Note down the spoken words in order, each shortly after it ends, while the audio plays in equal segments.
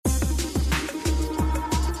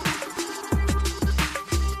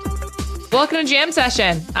Welcome to Jam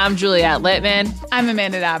Session. I'm Juliette Littman. I'm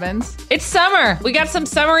Amanda Dobbins. It's summer. We got some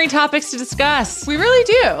summery topics to discuss. We really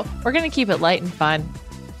do. We're going to keep it light and fun.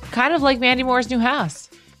 Kind of like Mandy Moore's new house.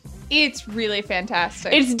 It's really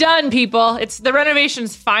fantastic. It's done, people. The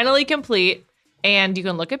renovation's finally complete, and you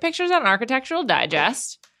can look at pictures on Architectural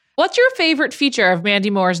Digest. What's your favorite feature of Mandy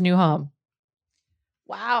Moore's new home?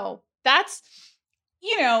 Wow. That's,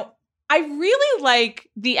 I really like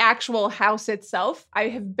the actual house itself. I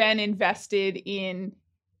have been invested in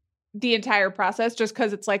the entire process just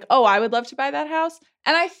because it's like, oh, I would love to buy that house.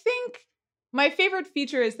 And I think my favorite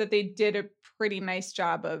feature is that they did a pretty nice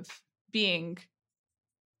job of being...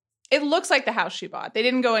 It looks like the house she bought. They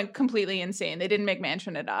didn't go in completely insane. They didn't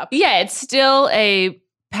McMansion it up. Yeah, it's still a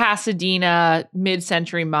Pasadena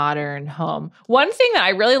mid-century modern home. One thing that I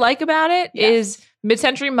really like about it is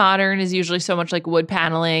mid-century modern is usually so much like wood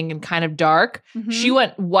paneling and kind of dark. Mm-hmm. She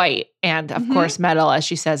went white and, of course, metal, as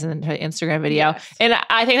she says in her Instagram video. Yes. And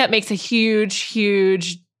I think that makes a huge,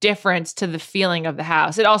 huge difference to the feeling of the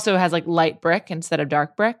house. It also has like light brick instead of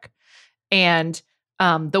dark brick. And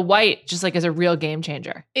the white just like is a real game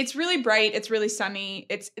changer. It's really bright. It's really sunny.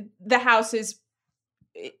 The house is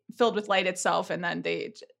filled with light itself, and then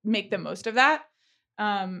they make the most of that.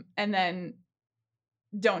 And then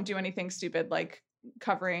don't do anything stupid like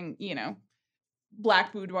covering,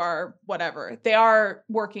 black boudoir, whatever. They are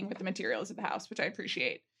working with the materials of the house, which I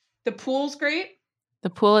appreciate. The pool's great. The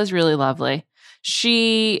pool is really lovely.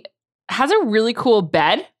 She has a really cool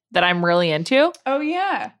bed that I'm really into. Oh,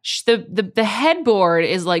 yeah. The headboard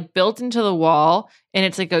is like built into the wall, and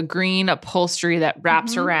it's like a green upholstery that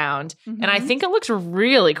wraps around. Mm-hmm. And I think it looks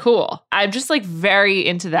really cool. I'm just like very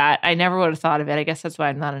into that. I never would have thought of it. I guess that's why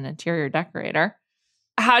I'm not an interior decorator.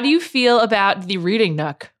 How do you feel about the reading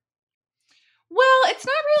nook? Well, it's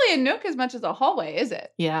not really a nook as much as a hallway, is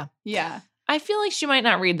it? Yeah. Yeah. I feel like she might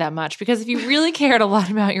not read that much, because if you really cared a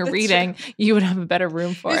lot about your reading, you would have a better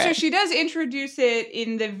room for it. So she does introduce it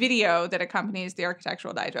in the video that accompanies the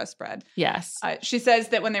Architectural Digest spread. Yes. She says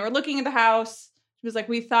that when they were looking at the house, she was like,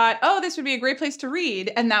 we thought, oh, this would be a great place to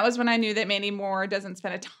read. And that was when I knew that Mandy Moore doesn't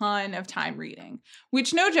spend a ton of time reading,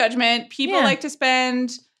 which, no judgment. People like to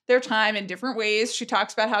spend their time in different ways. She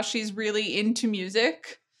talks about how she's really into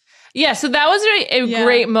music. Yeah, so that was a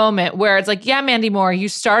great moment where it's like, yeah, Mandy Moore, you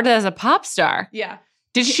started as a pop star. Yeah.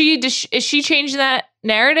 Is she change that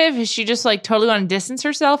narrative? Is she just like totally want to distance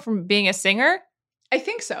herself from being a singer? I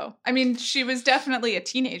think so. I mean, she was definitely a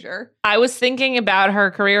teenager. I was thinking about her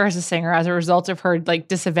career as a singer as a result of her like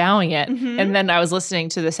disavowing it. Mm-hmm. And then I was listening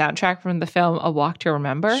to the soundtrack from the film A Walk to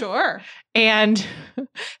Remember. Sure. And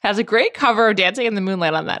has a great cover of Dancing in the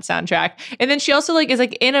Moonlight on that soundtrack. And then she also like is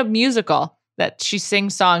like in a musical that she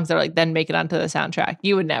sings songs that are like then make it onto the soundtrack.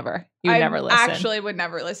 You would never listen. I actually would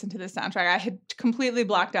never listen to the soundtrack. I had completely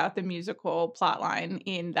blocked out the musical plotline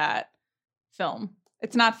in that film.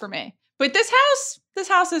 It's not for me. But this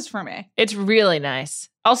house is for me. It's really nice.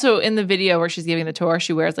 Also, in the video where she's giving the tour,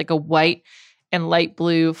 she wears like a white and light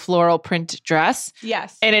blue floral print dress.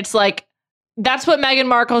 Yes. And it's like, that's what Meghan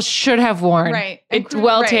Markle should have worn. Right. It's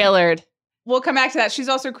well tailored. We'll come back to that. She's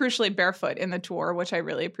also crucially barefoot in the tour, which I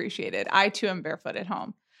really appreciated. I, too, am barefoot at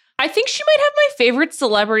home. I think she might have my favorite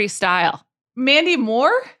celebrity style. Mandy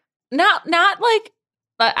Moore? Not like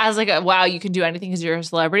as like a, wow, you can do anything because you're a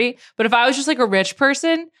celebrity. But if I was just like a rich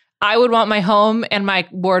person, I would want my home and my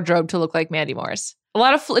wardrobe to look like Mandy Moore's.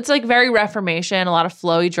 It's like very Reformation, a lot of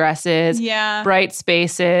flowy dresses, bright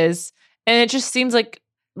spaces. And it just seems like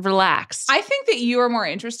relaxed. I think that you are more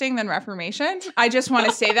interesting than Reformation. I just want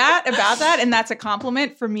to say that about that. And that's a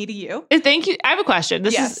compliment from me to you. Thank you. I have a question.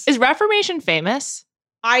 Is Reformation famous?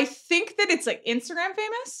 I think that it's like Instagram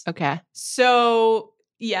famous. Okay. So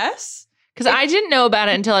yes. Because I didn't know about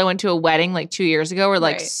it until I went to a wedding like 2 years ago where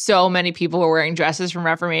like so many people were wearing dresses from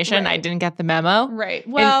Reformation. I didn't get the memo. Right.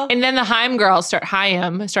 Well. And then the Haim girls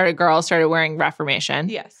started wearing Reformation.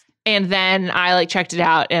 Yes. And then I like checked it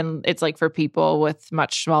out, and it's like for people with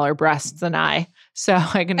much smaller breasts than I. So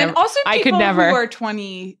I could never. And also people who are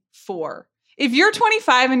 24. If you're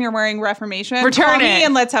 25 and you're wearing Reformation, call me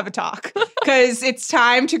and let's have a talk. Because it's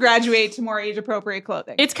time to graduate to more age-appropriate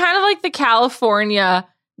clothing. It's kind of like the California,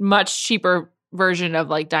 much cheaper version of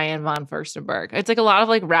like Diane von Furstenberg. It's like a lot of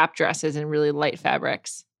like wrap dresses and really light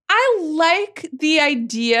fabrics. I like the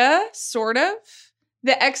idea, sort of.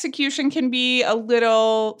 The execution can be a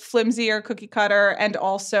little flimsy or cookie cutter, and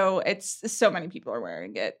also it's so many people are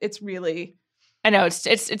wearing it. It's really, I know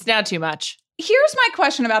it's now too much. Here's my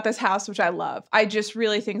question about this house, which I love. I just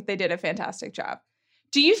really think they did a fantastic job.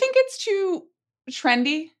 Do you think it's too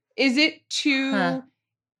trendy? Is it too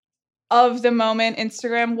of the moment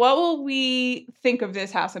Instagram, what will we think of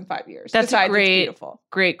this house in 5 years? That's besides a it's beautiful?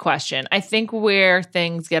 great question. I think where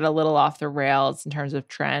things get a little off the rails in terms of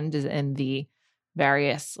trend is in the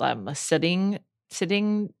various sitting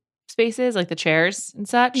spaces, like the chairs and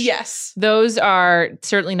such. Yes. Those are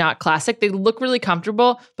certainly not classic. They look really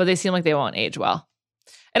comfortable, but they seem like they won't age well.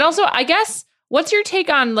 And also, I guess, what's your take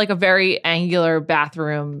on like a very angular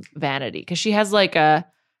bathroom vanity? Because she has like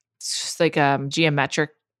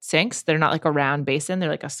geometric sinks. They're not like a round basin. They're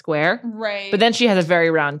like a square. Right. But then she has a very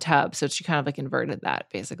round tub. So she kind of like inverted that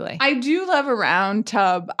basically. I do love a round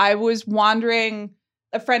tub. I was wandering,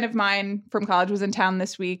 a friend of mine from college was in town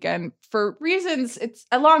this week, and for reasons, it's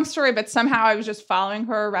a long story, but somehow I was just following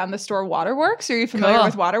her around the store Waterworks. Are you familiar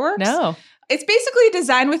with Waterworks? No. It's basically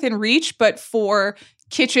design within reach, but for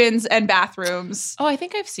kitchens and bathrooms. Oh, I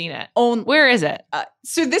think I've seen it. Only. Where is it?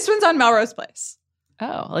 So this one's on Melrose Place.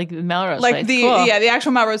 Oh, like the Melrose Place. Cool. The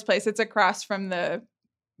actual Melrose Place. It's across from the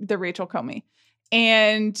Rachel Comey.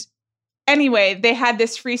 And anyway, they had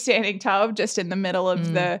this freestanding tub just in the middle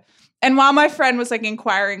of the. And while my friend was like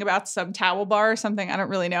inquiring about some towel bar or something, I don't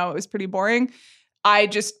really know. It was pretty boring. I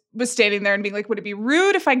just was standing there and being like, would it be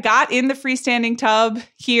rude if I got in the freestanding tub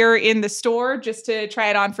here in the store just to try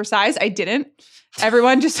it on for size? I didn't.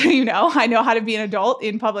 Everyone, just so you know, I know how to be an adult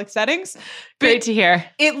in public settings. Great to hear.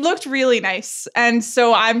 It looked really nice. And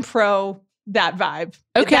so I'm pro that vibe.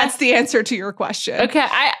 Okay. That's the answer to your question. Okay.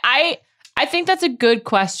 I think that's a good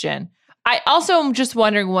question. I also am just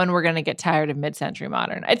wondering when we're going to get tired of mid-century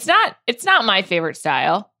modern. It's not my favorite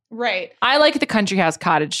style. Right. I like the country house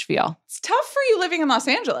cottage feel. It's tough for you living in Los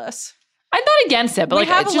Angeles. I'm not against it, but we like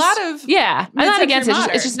have it's a just, lot of yeah. I'm not against it.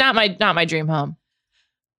 modern. It's just not my dream home.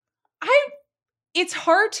 It's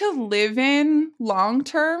hard to live in long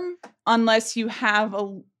term unless you have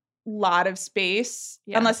a lot of space.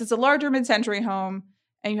 Yeah. Unless it's a larger mid-century home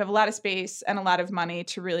and you have a lot of space and a lot of money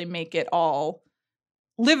to really make it all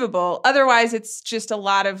livable. Otherwise, it's just a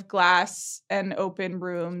lot of glass and open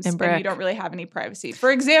rooms and you don't really have any privacy.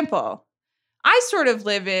 For example, I sort of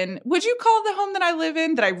live in, would you call the home that I live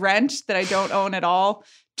in, that I rent, that I don't own at all,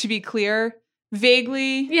 to be clear,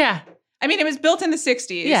 vaguely? Yeah. I mean, it was built in the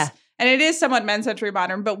 60s. Yeah. And it is somewhat mid-century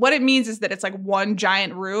modern, but what it means is that it's like one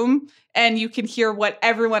giant room and you can hear what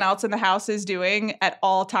everyone else in the house is doing at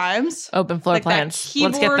all times. Open floor like plans.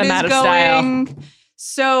 Let's get them out of style.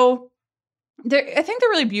 So I think they're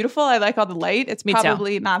really beautiful. I like all the light. It's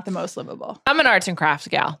probably not the most livable. I'm an arts and crafts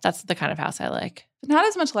gal. That's the kind of house I like. Not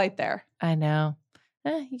as much light there. I know.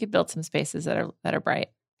 You could build some spaces that are bright.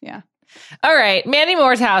 Yeah. All right. Mandy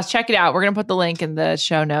Moore's house. Check it out. We're going to put the link in the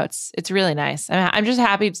show notes. It's really nice. I'm just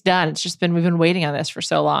happy it's done. It's just we've been waiting on this for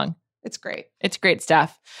so long. It's great. It's great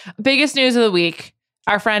stuff. Biggest news of the week.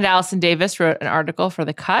 Our friend Allison Davis wrote an article for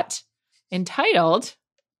The Cut entitled,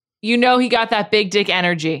 "You Know He Got That Big Dick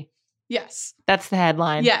Energy." Yes. That's the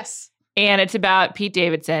headline. Yes. And it's about Pete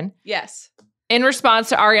Davidson. Yes. In response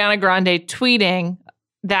to Ariana Grande tweeting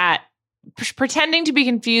that, pretending to be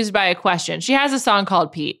confused by a question. She has a song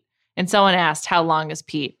called Pete. And someone asked, how long is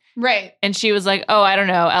Pete? Right. And she was like, oh, I don't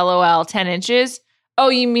know, LOL, 10 inches. Oh,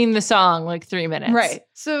 you mean the song, like 3 minutes. Right.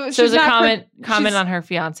 So it was a comment on her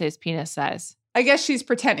fiance's penis size. I guess she's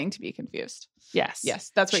pretending to be confused. Yes.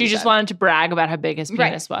 Yes, that's what she just wanted to brag about how big his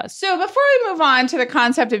penis was. So before we move on to the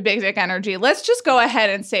concept of big dick energy, let's just go ahead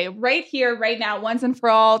and say right here, right now, once and for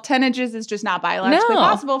all, 10 inches is just not biologically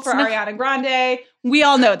possible for Ariana Grande. We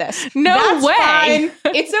all know this. That's way. Fine.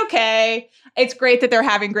 It's okay. It's great that they're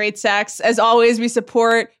having great sex. As always, we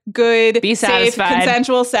support good, safe,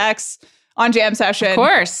 consensual sex on Jam Session. Of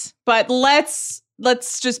course. But let's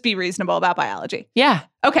just be reasonable about biology. Yeah.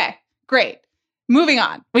 Okay, great. Moving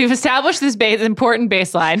on. We've established this important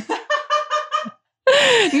baseline.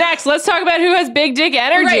 Next, let's talk about who has big dick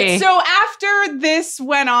energy. Right. So after this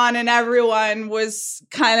went on and everyone was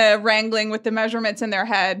kind of wrangling with the measurements in their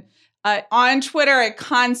head, on Twitter, a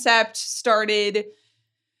concept started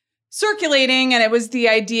circulating, and it was the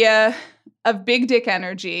idea of big dick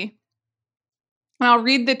energy. And I'll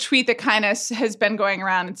read the tweet that kind of has been going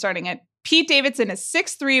around and starting it. Pete Davidson is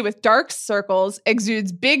 6'3" with dark circles,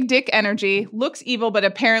 exudes big dick energy, looks evil but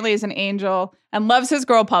apparently is an angel, and loves his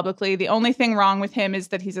girl publicly. The only thing wrong with him is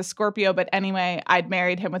that he's a Scorpio, but anyway, I'd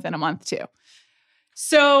married him within a month too.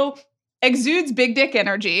 So exudes big dick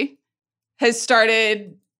energy has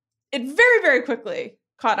started, it very, very quickly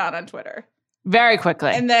caught on Twitter. Very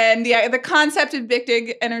quickly. And then the concept of big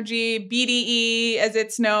dick energy, BDE as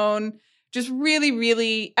it's known, just really,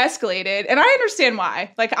 really escalated. And I understand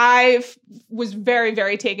why. Like, I was very,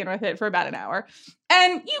 very taken with it for about an hour.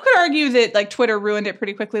 And you could argue that, like, Twitter ruined it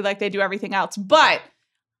pretty quickly like they do everything else. But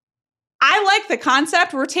I like the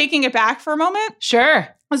concept. We're taking it back for a moment. Sure.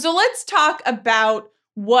 So let's talk about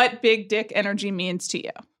what big dick energy means to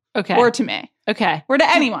you. Okay. Or to me. Okay. Or to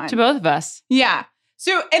anyone. To both of us. Yeah.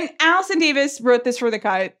 So, and Allison Davis wrote this for The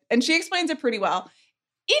Cut, and she explains it pretty well.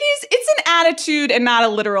 It's an attitude and not a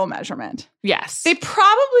literal measurement. Yes. They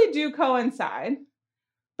probably do coincide,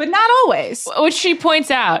 but not always. Which she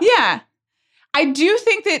points out. Yeah. I do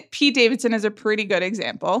think that Pete Davidson is a pretty good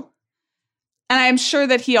example. And I'm sure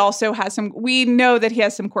that he also has we know that he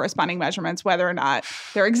has some corresponding measurements, whether or not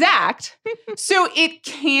they're exact. So it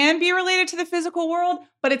can be related to the physical world,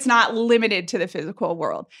 but it's not limited to the physical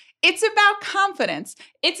world. It's about confidence.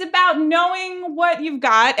 It's about knowing what you've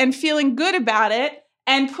got and feeling good about it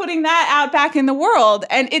and putting that out back in the world.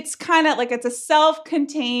 And it's kind of like it's a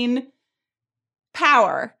self-contained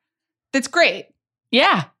power that's great.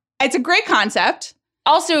 Yeah. It's a great concept.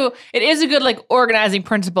 Also, it is a good like organizing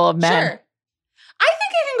principle of men. Sure. I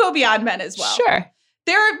think it can go beyond men as well. Sure.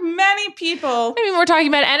 There are many people. I mean, we're talking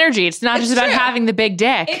about energy. It's not just about having the big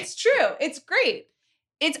dick. It's true. It's great.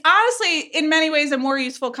 It's honestly, in many ways, a more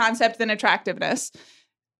useful concept than attractiveness,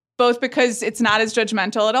 both because it's not as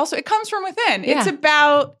judgmental. It comes from within. Yeah. It's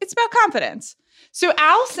about confidence. So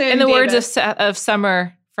Allison, in the words of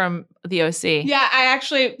Summer from the OC. Yeah, I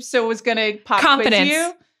actually was going to pop confidence, quiz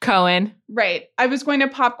you. Cohen. Right. I was going to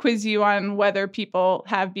pop quiz you on whether people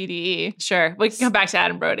have BDE. Sure. We can come back to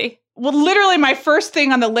Adam Brody. Well, literally my first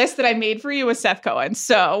thing on the list that I made for you was Seth Cohen.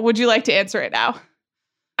 So would you like to answer it now?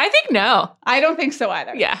 I think no. I don't think so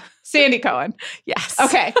either. Yeah. Sandy Cohen. Yes.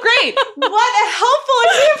 Okay, great. What a helpful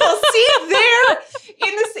example. See, there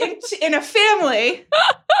in a family.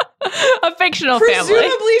 A fictional family.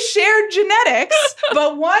 Presumably shared genetics,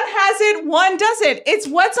 but one has it, one doesn't. It's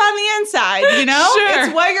what's on the inside, you know? Sure.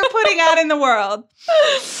 It's what you're putting out in the world.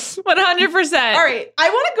 100%. All right. I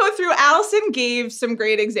want to go through. Allison gave some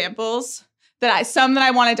great examples some that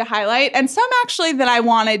I wanted to highlight and some actually that I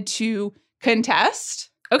wanted to contest.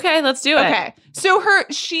 Okay, let's do it. Okay. So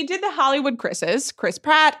she did the Hollywood Chris's, Chris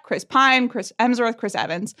Pratt, Chris Pine, Chris Hemsworth, Chris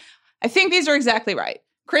Evans. I think these are exactly right.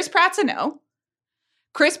 Chris Pratt's a no.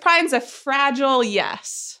 Chris Pine's a fragile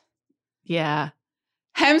yes. Yeah.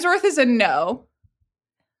 Hemsworth is a no.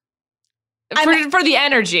 For the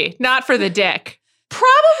energy, not for the dick.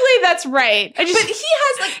 Probably that's right. But he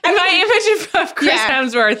has in my image of Chris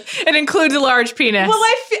Hemsworth, it includes a large penis. Well,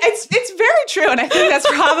 it's very true. And I think that's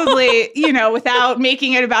probably, without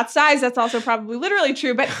making it about size, that's also probably literally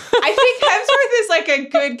true. But I think Hemsworth is like a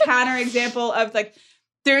good counterexample of like,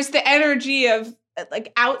 there's the energy of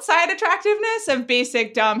like outside attractiveness of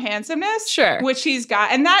basic dumb handsomeness. Sure. Which he's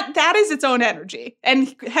got. And that is its own energy. And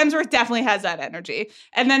Hemsworth definitely has that energy.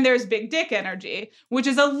 And then there's big dick energy, which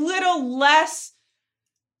is a little less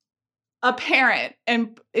apparent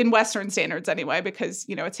and in Western standards anyway, because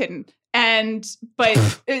it's hidden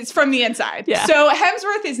but it's from the inside. Yeah. So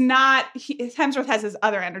Hemsworth has his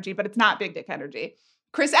other energy, but it's not big dick energy.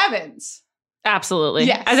 Chris Evans. Absolutely.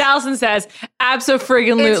 Yes. As Allison says,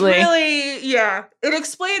 abso-friggin-lutely. It's really, it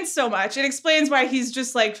explains so much. It explains why he's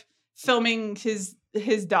just like filming his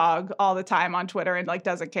dog all the time on Twitter and like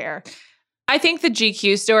doesn't care. I think the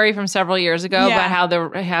GQ story from several years ago about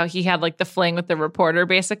how he had like the fling with the reporter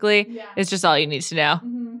basically is just all you need to know.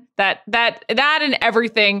 Mm-hmm. That and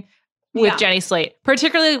everything with Jenny Slate,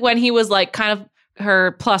 particularly when he was like kind of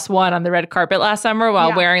her +1 on the red carpet last summer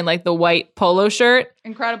while wearing like the white polo shirt.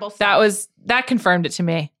 Incredible stuff. That confirmed it to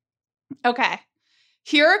me. Okay.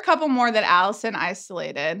 Here are a couple more that Allison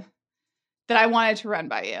isolated that I wanted to run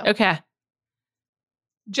by you. Okay.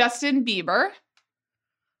 Justin Bieber.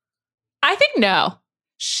 I think no.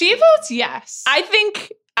 She votes yes. I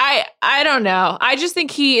think I don't know. I just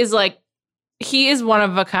think he is one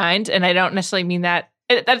of a kind, and I don't necessarily mean that.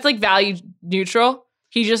 That's like value neutral.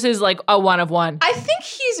 He just is like a one of one. I think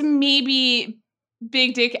he's maybe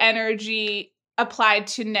big dick energy applied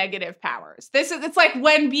to negative powers. It's like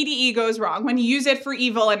when BDE goes wrong, when you use it for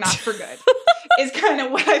evil and not for good. Is kind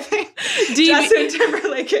of what I think Justin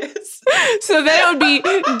Timberlake is. So then it would be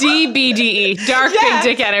DBDE, dark big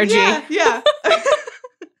dick energy. Yeah.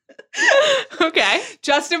 Okay.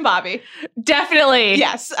 Justin Bobby. Definitely.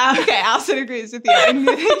 Yes. Okay, Allison agrees with you. I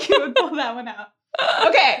think you would pull that one out.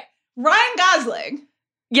 Okay. Ryan Gosling.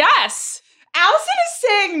 Yes. Allison is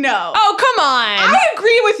saying no. Oh, come on. I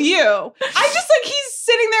agree with you. I just like he's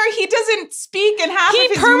sitting there. He doesn't speak in half of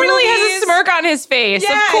his permanently movies. has a smirk on his face.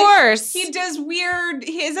 Yeah, of course. He does weird.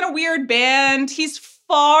 He is in a weird band. He's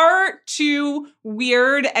far too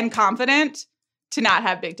weird and confident to not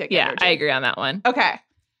have big dick energy. I agree on that one. Okay.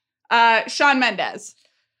 Shawn Mendes.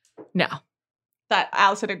 No. That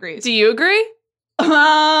Allison agrees. Do you agree?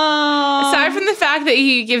 Aside from the fact that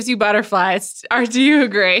he gives you butterflies, or do you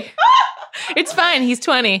agree? It's fine. He's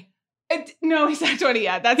 20. No, he's not 20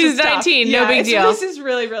 yet. He's 19. No big deal. This is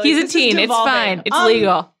really. He's a teen. It's fine. It's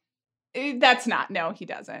legal. That's not. No, he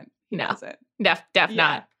doesn't. He doesn't. Def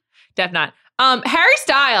not. Harry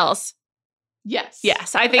Styles. Yes.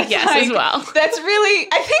 I think yes as well. That's really,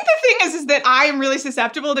 I think the thing is that I am really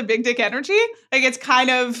susceptible to big dick energy. Like it's kind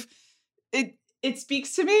of, it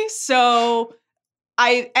speaks to me. So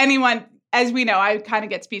anyone, as we know, I kind of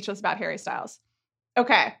get speechless about Harry Styles.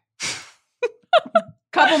 Okay.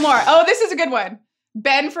 Couple more. Oh, this is a good one.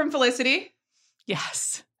 Ben from Felicity.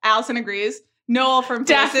 Yes. Allison agrees. Noel from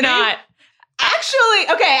Felicity. Def not.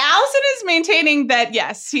 Actually, okay, Allison is maintaining that,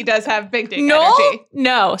 yes, he does have big dick energy.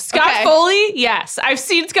 No. Scott Foley, yes. I've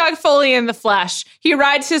seen Scott Foley in the flesh. He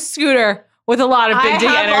rides his scooter with a lot of big dick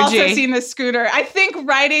energy. I have also seen the scooter. I think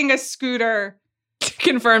riding a scooter...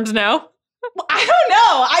 confirms no? I don't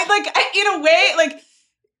know. In a way,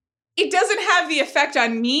 it doesn't have the effect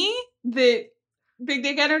on me that big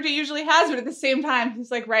dick energy usually has, but at the same time,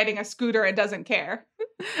 he's riding a scooter and doesn't care.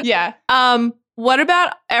 Yeah. What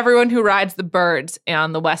about everyone who rides the birds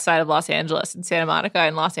on the west side of Los Angeles, in Santa Monica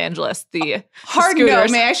and Los Angeles? Hard no.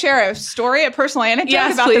 May I share a story, a personal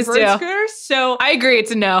anecdote about the bird scooters? So I agree, it's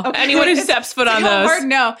a no. Okay. Anyone who steps foot on those. Hard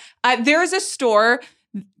no. There's a store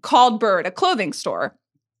called Bird, a clothing store.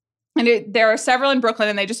 And there are several in Brooklyn,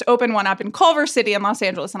 and they just opened one up in Culver City in Los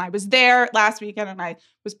Angeles. And I was there last weekend, and I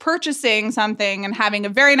was purchasing something and having a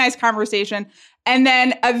very nice conversation. And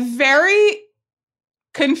then a very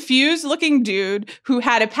confused looking dude who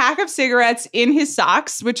had a pack of cigarettes in his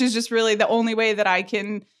socks, which is just really the only way that I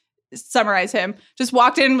can summarize him, just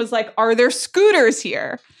walked in and was like, are there scooters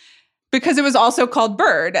here? Because it was also called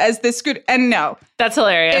Bird as this scooter. And no. That's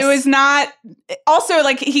hilarious. It was not. Also,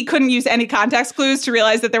 he couldn't use any context clues to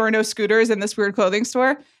realize that there were no scooters in this weird clothing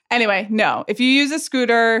store. Anyway, no. If you use a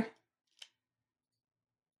scooter,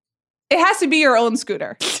 it has to be your own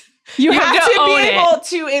scooter. You have to be able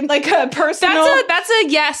to, in a personal... That's a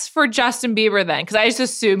yes for Justin Bieber then, because I just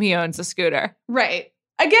assume he owns a scooter. Right.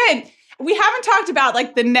 Again, we haven't talked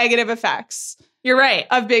about the negative effects. You're right.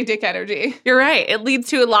 Of big dick energy. You're right. It leads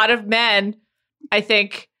to a lot of men, I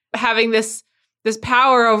think, having this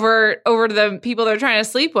power over the people they're trying to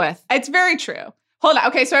sleep with. It's very true. Hold on.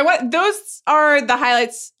 Okay, so those are the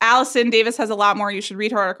highlights. Allison Davis has a lot more. You should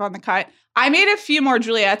read her article on The Cut. I made a few more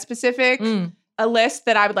Juliet specific. A list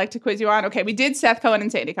that I would like to quiz you on. Okay, we did Seth Cohen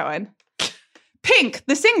and Sandy Cohen. Pink,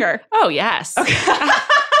 the singer. Oh, yes. Okay.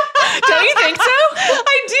 Don't you think so?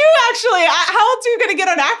 I do, actually. How else are you going to get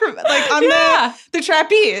on on the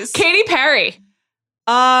trapeze? Katy Perry.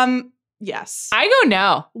 Yes. I go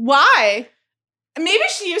no. Why? Maybe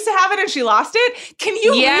she used to have it and she lost it. Can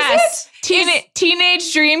you lose it?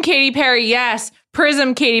 Teenage Dream Katy Perry, yes.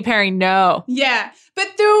 Prism Katy Perry, no. Yeah, but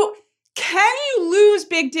can you lose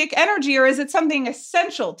big dick energy, or is it something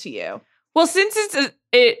essential to you? Well, since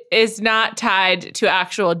it is not tied to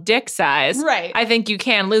actual dick size, right? I think you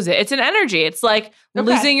can lose it. It's an energy. It's like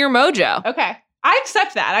losing your mojo. Okay. I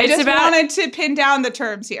accept that. I just wanted to pin down the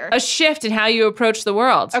terms here. A shift in how you approach the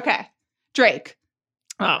world. Okay. Drake.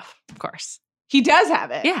 Oh, of course. He does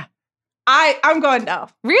have it. Yeah. I'm going no.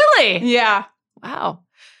 Really? Yeah. Wow.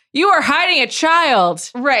 You are hiding a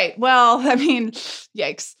child. Right. Well, I mean,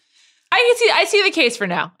 yikes. I see the case for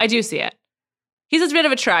now. I do see it. He's a bit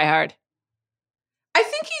of a tryhard. I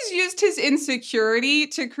think he's used his insecurity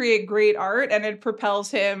to create great art, and it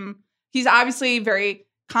propels him. He's obviously very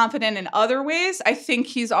confident in other ways. I think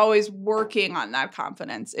he's always working on that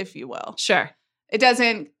confidence, if you will. Sure. It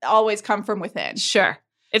doesn't always come from within. Sure.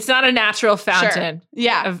 It's not a natural fountain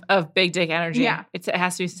of big dick energy. Yeah. It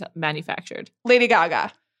has to be manufactured. Lady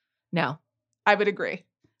Gaga. No. I would agree.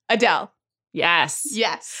 Adele. Yes.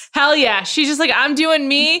 Yes. Hell yeah. She's just like, I'm doing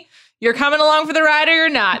me. You're coming along for the ride or you're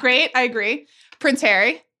not. Great. I agree. Prince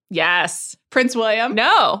Harry. Yes. Prince William.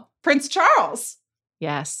 No. Prince Charles.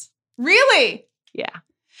 Yes. Really? Yeah.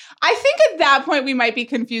 I think at that point we might be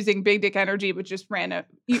confusing big dick energy with just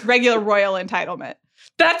regular royal entitlement.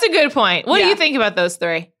 That's a good point. What do you think about those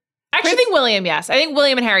three? Actually, I think William, yes. I think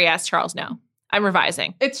William and Harry, yes. Charles, no. I'm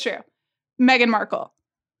revising. It's true. Meghan Markle.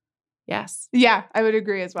 Yes. Yeah, I would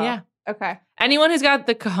agree as well. Yeah. Okay. Anyone who's got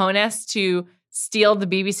the cojones to steal the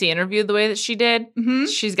BBC interview the way that she did,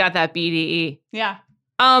 she's got that BDE. Yeah.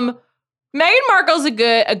 Meghan Markle's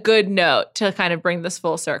a good note to kind of bring this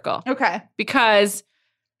full circle. Okay. Because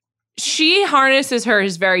she harnesses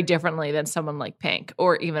hers very differently than someone like Pink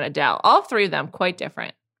or even Adele. All three of them quite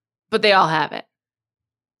different, but they all have it.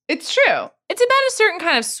 It's true. It's about a certain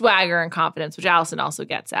kind of swagger and confidence, which Allison also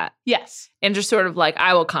gets at. Yes. And just sort of like,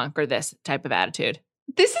 I will conquer this type of attitude.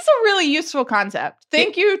 This is a really useful concept.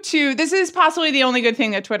 Thank you to, this is possibly the only good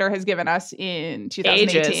thing that Twitter has given us in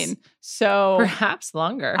 2018. Ages. So perhaps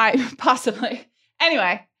longer. Possibly.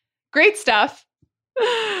 Anyway, great stuff.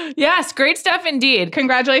 Yes, great stuff indeed.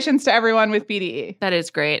 Congratulations to everyone with BDE. That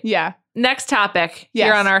is great. Yeah. Next topic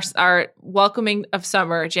here on our welcoming of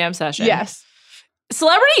summer jam session. Yes.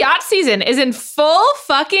 Celebrity-Yacht season is in full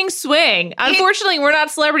fucking swing. Unfortunately, we're not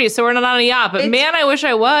celebrities, so we're not on a yacht. But man, I wish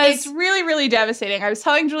I was. It's really, really devastating. I was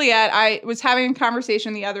telling Juliet, I was having a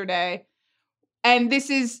conversation the other day, and this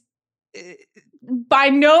is by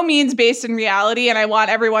no means based in reality, and I want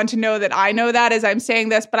everyone to know that I know that as I'm saying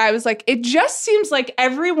this, but I was like, it just seems like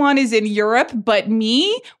everyone is in Europe but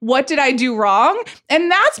me. What did I do wrong? And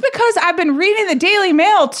that's because I've been reading the Daily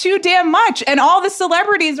Mail too damn much, and all the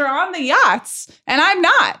celebrities are on the yachts, and I'm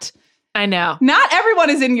not. I know. Not everyone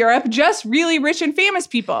is in Europe, just really rich and famous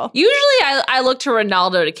people. Usually I look to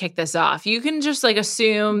Ronaldo to kick this off. You can just like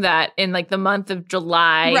assume that in like the month of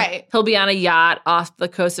July, he'll be on a yacht off the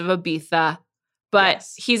coast of Ibiza. But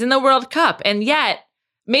he's in the World Cup. And yet,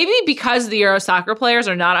 maybe because the Euro soccer players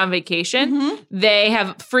are not on vacation, they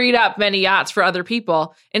have freed up many yachts for other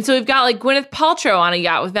people. And so we've got like Gwyneth Paltrow on a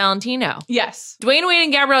yacht with Valentino. Yes. Dwayne Wade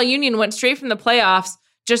and Gabrielle Union went straight from the playoffs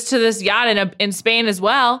just to this yacht in Spain as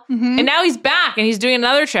well. And now he's back and he's doing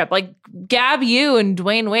another trip. Like Gab, you and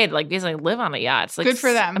Dwayne Wade, like basically live on a yacht. It's like good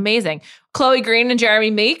for them. Amazing. Chloe Green and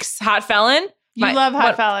Jeremy Meeks, Hot Felon. You love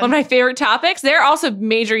Hot Felon. One of my favorite topics. They're also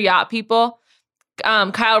major yacht people.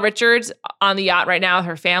 Kyle Richards on the yacht right now with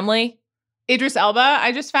her family. Idris Elba,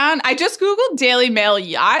 I just Googled Daily Mail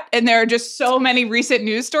yacht, and there are just so many recent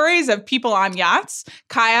news stories of people on yachts.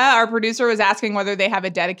 Kaya, our producer, was asking whether they have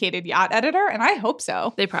a dedicated yacht editor, and I hope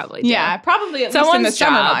so. They probably do. Yeah, probably at least in the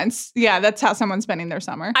summer months. Yeah, that's how someone's spending their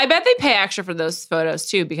summer. I bet they pay extra for those photos,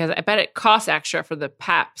 too, because I bet it costs extra for the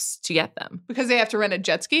paps to get them. Because they have to rent a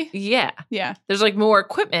jet ski? Yeah. Yeah. There's like more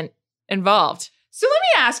equipment involved. So let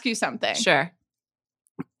me ask you something. Sure.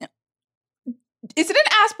 Is it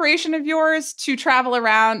an aspiration of yours to travel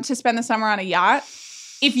around to spend the summer on a yacht?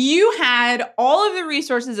 If you had all of the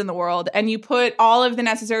resources in the world and you put all of the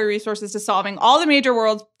necessary resources to solving all the major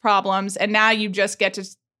world problems, and now you just get to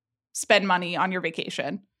spend money on your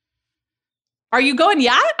vacation, are you going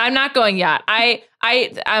yacht? I'm not going yacht.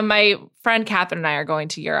 My friend Catherine and I are going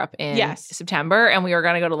to Europe in September, and we were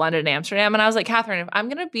going to go to London and Amsterdam. And I was like, Catherine, if I'm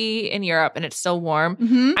going to be in Europe and it's still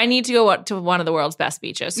warm, I need to go to one of the world's best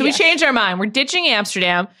beaches. So we changed our mind. We're ditching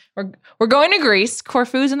Amsterdam. We're going to Greece.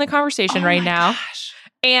 Corfu's in the conversation right now. Gosh.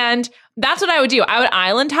 And that's what I would do. I would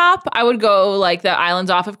island hop. I would go like the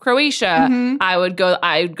islands off of Croatia. I would go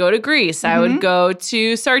to Greece. I would go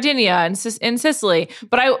to Sardinia and in Sicily.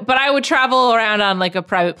 But I would travel around on like a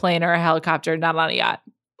private plane or a helicopter, not on a yacht.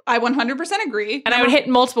 I 100% agree. And I would hit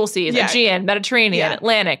multiple seas: Aegean, Mediterranean,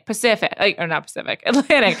 Atlantic, Pacific, or not Pacific,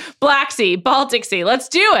 Atlantic, Black Sea, Baltic Sea. Let's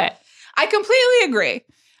do it. I completely agree.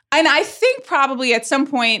 And I think probably at some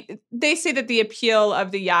point, they say that the appeal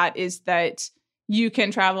of the yacht is that you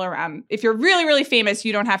can travel around. If you're really, really famous,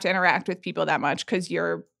 you don't have to interact with people that much because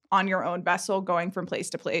you're on your own vessel going from place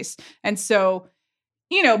to place. And so,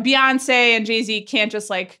 you know, Beyonce and Jay-Z can't just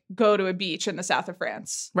like go to a beach in the south of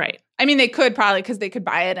France. Right. I mean, they could probably because they could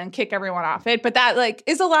buy it and kick everyone off it. But that like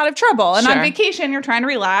is a lot of trouble. And on vacation, you're trying to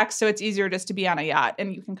relax. So it's easier just to be on a yacht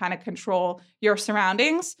and you can kind of control your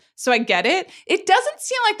surroundings. So I get it. It doesn't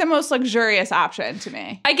seem like the most luxurious option to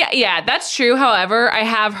me. Yeah, that's true. However, I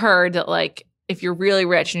have heard that like, if you're really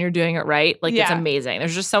rich and you're doing it right, like it's amazing.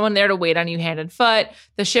 There's just someone there to wait on you hand and foot.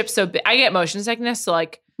 The ship's so big. I get motion sickness, so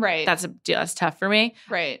like that's tough for me.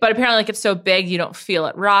 Right. But apparently like it's so big you don't feel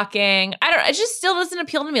it rocking. It just still doesn't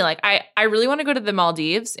appeal to me. Like I really want to go to the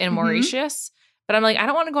Maldives in Mauritius, but I'm like, I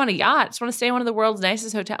don't want to go on a yacht. I just want to stay in one of the world's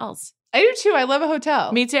nicest hotels. I do too. I love a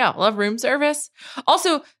hotel. Me too. I love room service.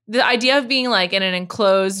 Also, the idea of being like in an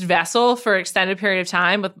enclosed vessel for an extended period of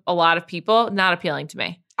time with a lot of people, not appealing to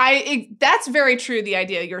me. That's very true. The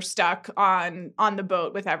idea you're stuck on the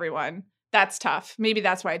boat with everyone. That's tough. Maybe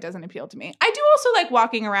that's why it doesn't appeal to me. I do also like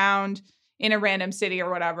walking around in a random city or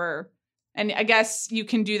whatever. And I guess you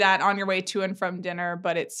can do that on your way to and from dinner,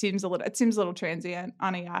 but it seems a little transient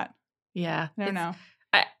on a yacht. Yeah. I don't know.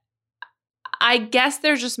 I guess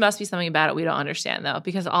there just must be something about it we don't understand though,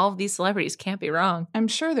 because all of these celebrities can't be wrong. I'm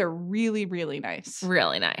sure they're really, really nice.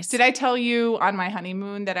 Really nice. Did I tell you on my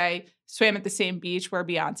honeymoon that I swam at the same beach where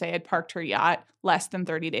Beyonce had parked her yacht less than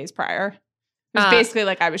 30 days prior? It was basically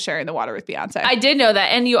like I was sharing the water with Beyonce. I did know that.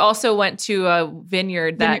 And you also went to a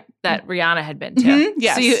vineyard that Rihanna had been to. Mm-hmm,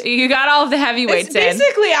 yes. So you got all of the heavyweights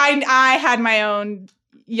basically, I had my own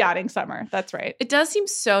yachting summer. That's right. It does seem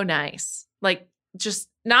so nice. Like, just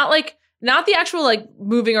not the actual like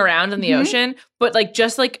moving around in the ocean, but like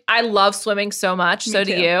just like I love swimming so much. Me so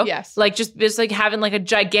too. Do you? Yes. Like just like having like a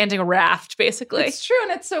gigantic raft, basically. It's true,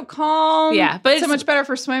 and it's so calm. Yeah, but it's so much better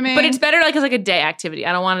for swimming. But it's better like as like a day activity.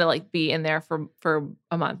 I don't want to like be in there for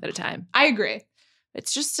a month at a time. I agree.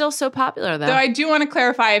 It's just still so popular though. Though I do want to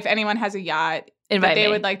clarify, if anyone has a yacht that they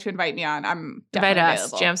would like to invite me on, I'm definitely invite us.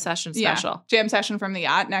 Available. Jam session special. Yeah. Jam session from the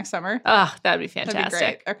yacht next summer. Oh, that'd be fantastic.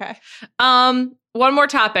 That'd be great. Okay. One more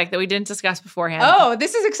topic that we didn't discuss beforehand. Oh,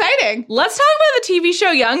 this is exciting. Let's talk about the TV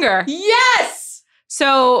show Younger. Yes.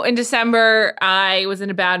 So in December, I was in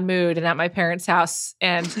a bad mood and at my parents' house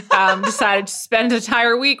and decided to spend an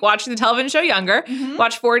entire week watching the television show Younger. Mm-hmm.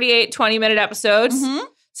 Watch 48 20-minute episodes. Mm-hmm.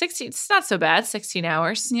 16, it's not so bad, 16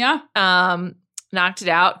 hours. Yeah. Knocked it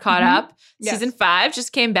out, caught up. Yes. Season 5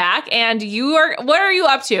 just came back. And what are you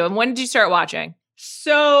up to? And when did you start watching?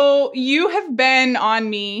 So you have been on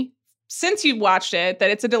me since you watched it, that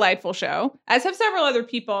it's a delightful show, as have several other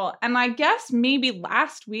people. And I guess maybe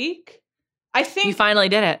last week, I think you finally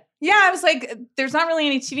did it. Yeah, I was like, there's not really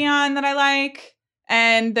any TV on that I like.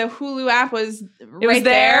 And the Hulu app was right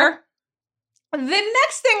there. The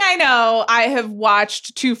next thing I know, I have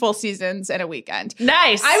watched 2 full seasons in a weekend.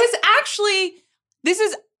 Nice. I was actually,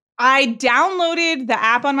 I downloaded the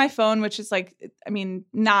app on my phone, which is like, I mean,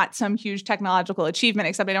 not some huge technological achievement,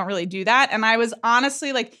 except I don't really do that. And I was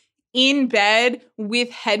honestly like in bed with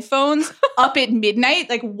headphones up at midnight,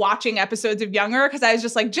 like watching episodes of Younger, because I was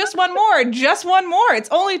just like, just one more. It's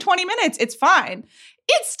only 20 minutes. It's fine.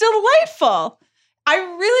 It's delightful. I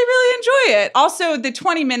really, really enjoy it. Also, the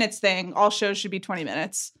 20 minutes thing, all shows should be 20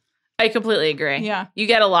 minutes. I completely agree. Yeah. You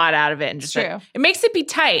get a lot out of it. And just true. Like, it makes it be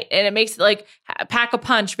tight and it makes it like pack a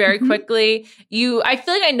punch very quickly. I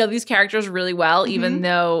feel like I know these characters really well, even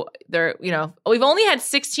though they're, we've only had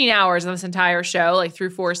 16 hours on this entire show, like through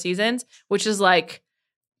 4 seasons, which is like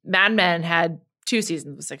Mad Men had 2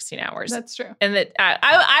 seasons with 16 hours. That's true. And that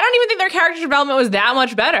I don't even think their character development was that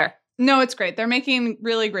much better. No, it's great. They're making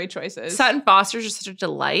really great choices. Sutton Foster's just such a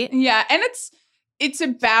delight. Yeah. And it's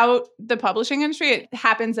about the publishing industry. It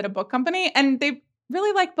happens at a book company and they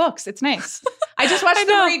really like books. It's nice. I just watched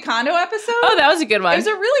the Marie Kondo episode. Oh, that was a good one. It was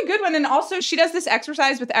a really good one. And also she does this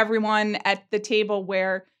exercise with everyone at the table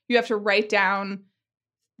where you have to write down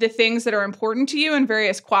the things that are important to you in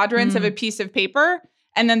various quadrants of a piece of paper.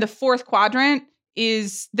 And then the 4th quadrant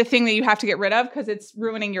is the thing that you have to get rid of because it's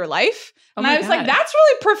ruining your life. And I was like, that's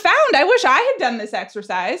really profound. I wish I had done this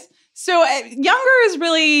exercise. So Younger is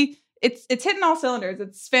really... It's hitting all cylinders.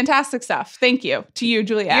 It's fantastic stuff. Thank you to you,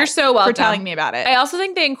 Juliette. You're so welcome for telling me about it. I also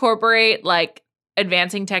think they incorporate like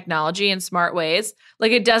advancing technology in smart ways.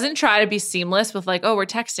 Like it doesn't try to be seamless with like, oh, we're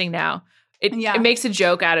texting now. It makes a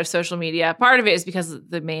joke out of social media. Part of it is because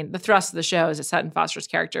the thrust of the show is that Sutton Foster's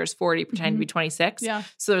character is 40, pretending to be 26. Yeah.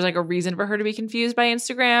 So there's like a reason for her to be confused by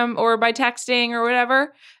Instagram or by texting or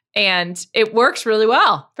whatever. And it works really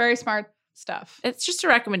well. Very smart stuff. It's just a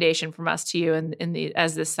recommendation from us to you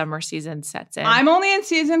as this summer season sets in. I'm only in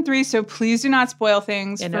season 3, so please do not spoil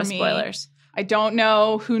things for me. No spoilers. I don't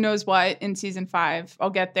know who knows what in season 5. I'll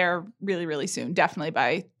get there really, really soon. Definitely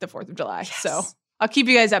by the 4th of July. Yes. So I'll keep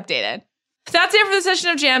you guys updated. That's it for the session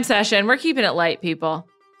of Jam Session. We're keeping it light, people.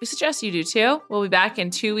 We suggest you do too. We'll be back in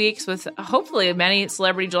 2 weeks with hopefully many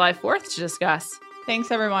Celebrity July 4th to discuss. Thanks,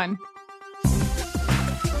 everyone.